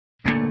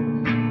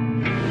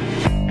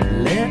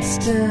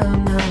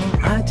down now,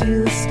 eye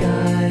to the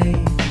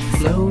sky,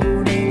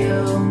 floating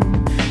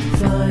on,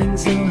 flying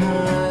so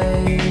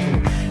high,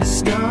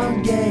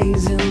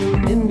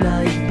 stargazing in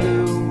light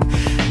blue,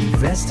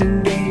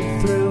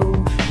 investigate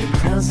through the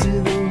clouds to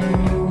the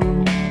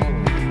moon.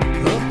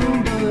 Up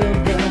above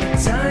the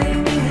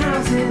tiny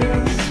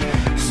houses,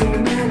 so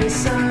many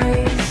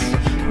sights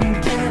we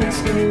can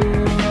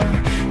explore.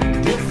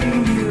 And if we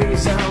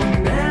use our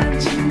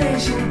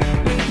imagination,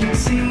 we can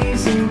see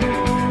some more.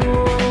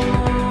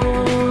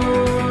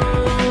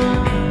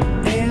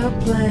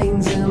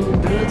 Airplanes and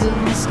birds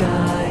in the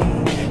sky,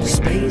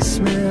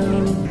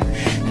 spacemen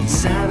and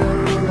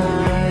satellites,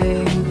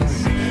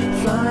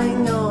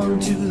 flying on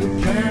to the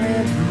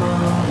planet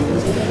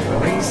Mars,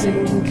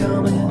 racing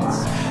comets,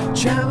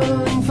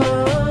 traveling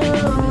far.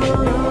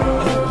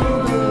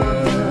 The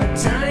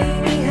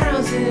tiny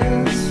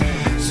houses,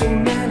 so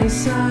many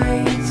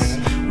sights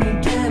we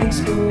can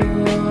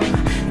explore.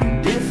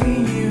 And if we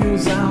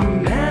use our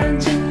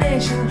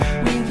imagination,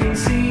 we can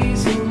see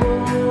some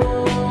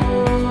more.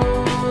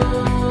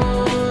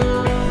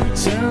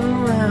 Turn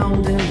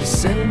around and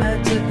descend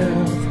back to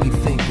earth. We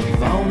think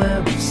of all that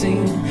we've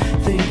seen,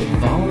 think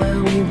of all that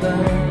we've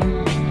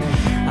learned.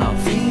 Our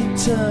feet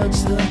touch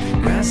the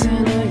grass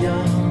in a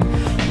yard.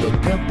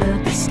 Look up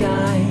at the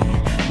sky,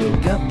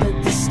 look up at